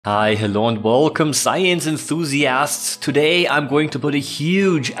Hi, hello and welcome science enthusiasts. Today I'm going to put a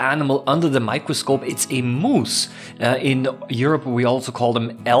huge animal under the microscope. It's a moose. In Europe we also call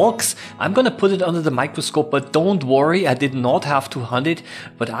them elks. I'm going to put it under the microscope, but don't worry, I did not have to hunt it,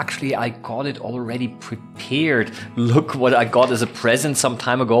 but actually I got it already prepared. Look what I got as a present some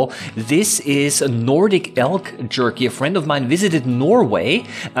time ago. This is a Nordic elk jerky. A friend of mine visited Norway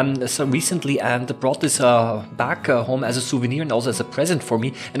so recently and brought this back home as a souvenir and also as a present for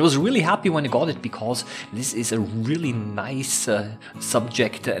me. And I was really happy when I got it because this is a really nice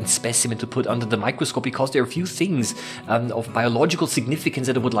subject and specimen to put under the microscope because there are a few things of biological significance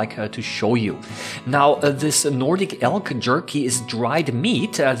that I would like to show you. Now, this Nordic elk jerky is dried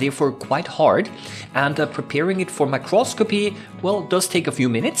meat, therefore quite hard, and preparing it for microscopy, well, does take a few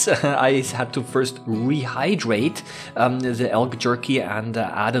minutes. I had to first rehydrate the elk jerky and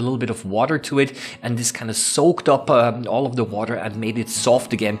add a little bit of water to it, and this kind of soaked up all of the water and made it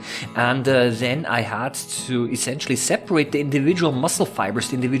soft again. And then I had to essentially separate the individual muscle fibers,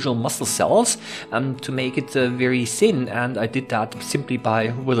 the individual muscle cells, to make it very thin. And I did that simply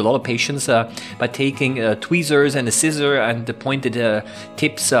with a lot of patience, by taking tweezers and a scissor and the pointed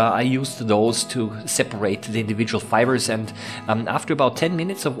tips. I used those to separate the individual fibers. And after about 10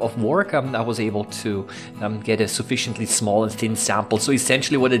 minutes of work, I was able to get a sufficiently small and thin sample. So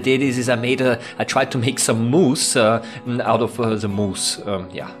essentially what I did is I tried to make some mousse out of the mousse.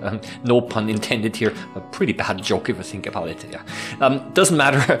 No pun intended here. A pretty bad joke if I think about it. Doesn't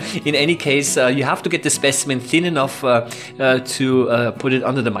matter. In any case, you have to get the specimen thin enough to put it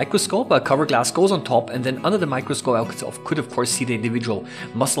under the microscope. A cover glass goes on top, and then under the microscope I could of course see the individual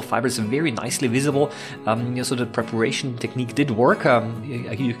muscle fibers very nicely visible. So the preparation technique did work.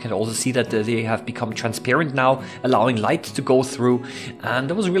 You can also see that they have become transparent now, allowing light to go through. And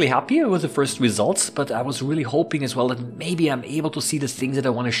I was really happy with the first results, but I was really hoping as well that maybe I'm able to see the things that I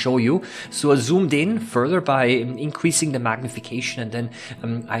want to show you. So I zoomed in further by increasing the magnification, and then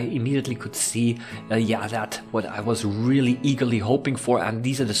I immediately could see that what I was really eagerly hoping for, and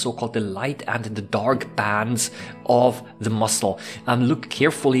these are the so-called the light and the dark bands of the muscle. Look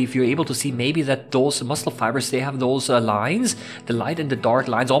carefully if you're able to see maybe that those muscle fibers, they have those lines, the light and the dark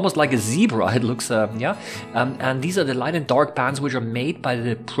lines, almost like a zebra it looks, and these are the light and dark bands which are made by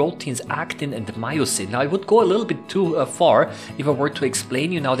the proteins actin and myosin. Now I would go a little bit too far if I were to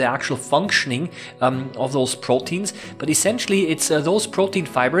explain you now the actual functioning of those proteins, but essentially it's those protein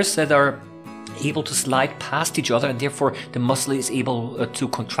fibers that are able to slide past each other, and therefore the muscle is able to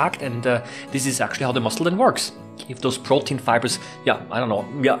contract, and this is actually how the muscle then works. If those protein fibers,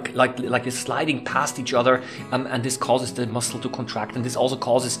 like they're sliding past each other, and this causes the muscle to contract, and this also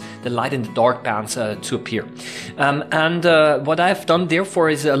causes the light and the dark bands to appear. What I've done therefore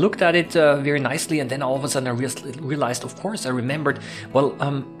is I looked at it very nicely, and then all of a sudden I realized, of course, I remembered, well,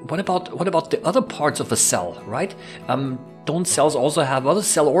 what about the other parts of a cell, right? Don't cells also have other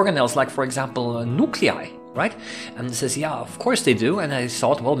cell organelles, like for example nuclei? Right? And it says, yeah, of course they do. And I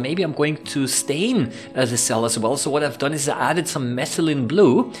thought, well, maybe I'm going to stain the cell as well. So what I've done is I added some methylene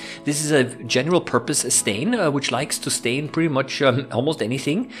blue. This is a general purpose stain, which likes to stain pretty much almost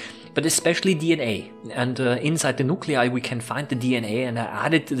anything, but especially DNA. And inside the nuclei we can find the DNA, and I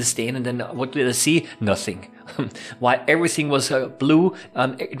added the stain, and then what did I see? Nothing. Why everything was blue,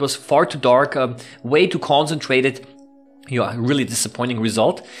 it was far too dark, way too concentrated. Really disappointing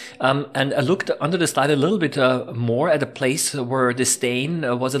result. And I looked under the slide a little bit more at a place where the stain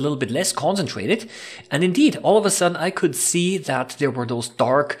was a little bit less concentrated. And indeed, all of a sudden I could see that there were those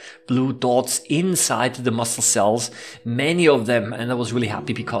dark blue dots inside the muscle cells, many of them. And I was really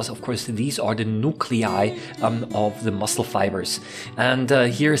happy because, of course, these are the nuclei of the muscle fibers. And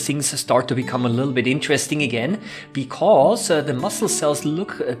here things start to become a little bit interesting again, because the muscle cells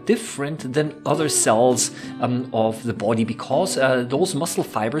look different than other cells of the body, because those muscle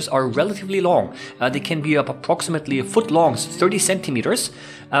fibers are relatively long. They can be approximately a foot long, 30 centimeters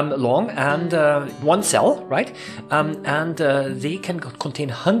long, and one cell, right? And they can contain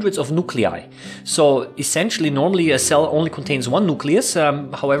hundreds of nuclei. So essentially, normally a cell only contains one nucleus.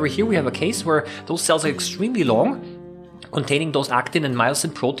 However, here we have a case where those cells are extremely long, containing those actin and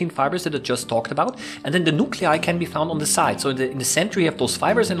myosin protein fibers that I just talked about, and then the nuclei can be found on the side. So in the center you have those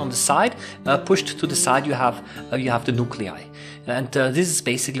fibers, and on the side, pushed to the side, you have the nuclei. And this is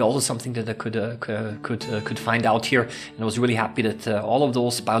basically also something that I could find out here, and I was really happy that all of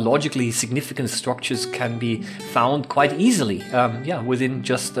those biologically significant structures can be found quite easily, within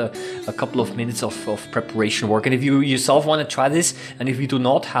just a couple of minutes of preparation work. And if you yourself want to try this, and if you do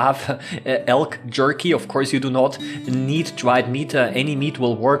not have elk jerky, of course you do not need meat, dried meat, any meat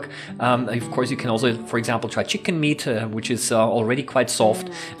will work. Of course, you can also, for example, try chicken meat, which is already quite soft.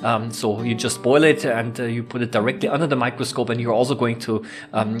 So you just boil it and you put it directly under the microscope, and you're also going to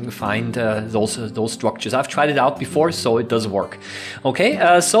find those structures. I've tried it out before, so it does work.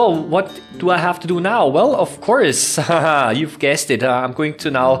 Okay, so what do I have to do now? Well, of course, you've guessed it. I'm going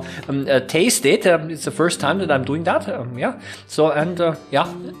to now taste it. It's the first time that I'm doing that. Yeah. So, and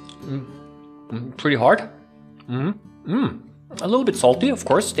yeah, pretty hard. A little bit salty, of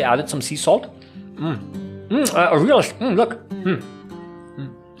course. They added some sea salt. Look.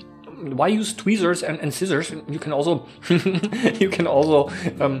 Why use tweezers and scissors? You can also you can also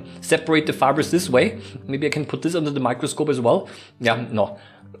separate the fibers this way. Maybe I can put this under the microscope as well. Yeah, no.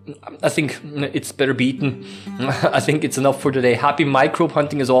 I think it's better be eaten. I think it's enough for today. Happy microbe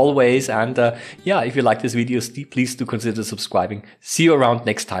hunting as always. And yeah, if you like this video, please do consider subscribing. See you around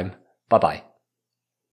next time. Bye-bye.